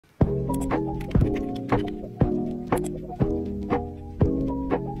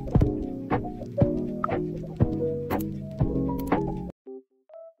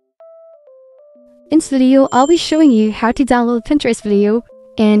video, I'll be showing you how to download Pinterest video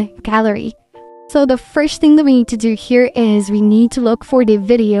in Gallery. So the first thing that we need to do here is we need to look for the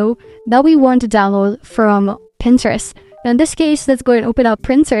video that we want to download from Pinterest. Now in this case, let's go and open up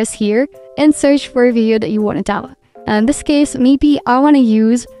Pinterest here and search for a video that you want to download. Now in this case, maybe I want to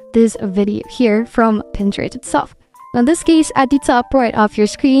use this video here from Pinterest itself. Now in this case, at the top right of your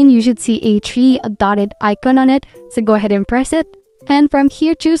screen, you should see a three-dotted icon on it. So go ahead and press it. And from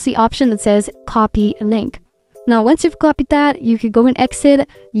here, choose the option that says copy link. Now once you've copied that, you can go and exit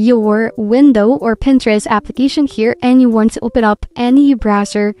your window or Pinterest application here, and you want to open up any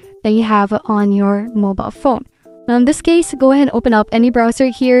browser that you have on your mobile phone. Now in this case, go ahead and open up any browser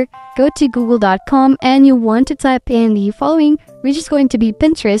here, go to google.com, and you want to type in the following, which is going to be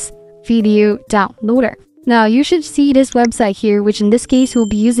Pinterest Video Downloader. Now you should see this website here, which in this case we'll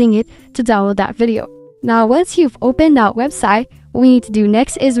be using it to download that video. Now once you've opened that website, what we need to do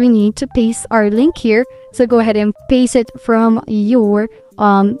next is we need to paste our link here. So go ahead and paste it from your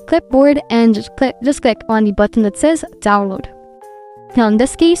clipboard and just click on the button that says download. Now in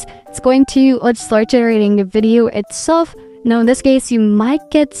this case, it's going to start generating the video itself. Now in this case, you might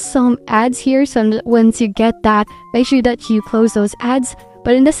get some ads here. So once you get that, make sure that you close those ads.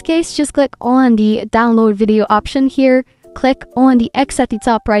 But in this case, just click on the download video option here. Click on the X at the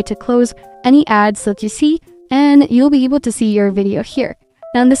top right to close any ads that you see, and you'll be able to see your video here.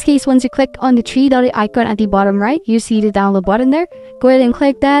 Now in this case, once you click on the three-dotted icon at the bottom right, you see the download button there. Go ahead and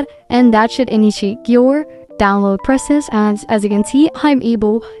click that, and that should initiate your download process. And as you can see, I'm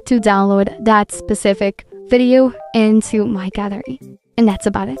able to download that specific video into my gallery. And that's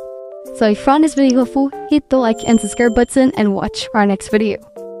about it. So if you found this video helpful, hit the like and subscribe button and watch our next video.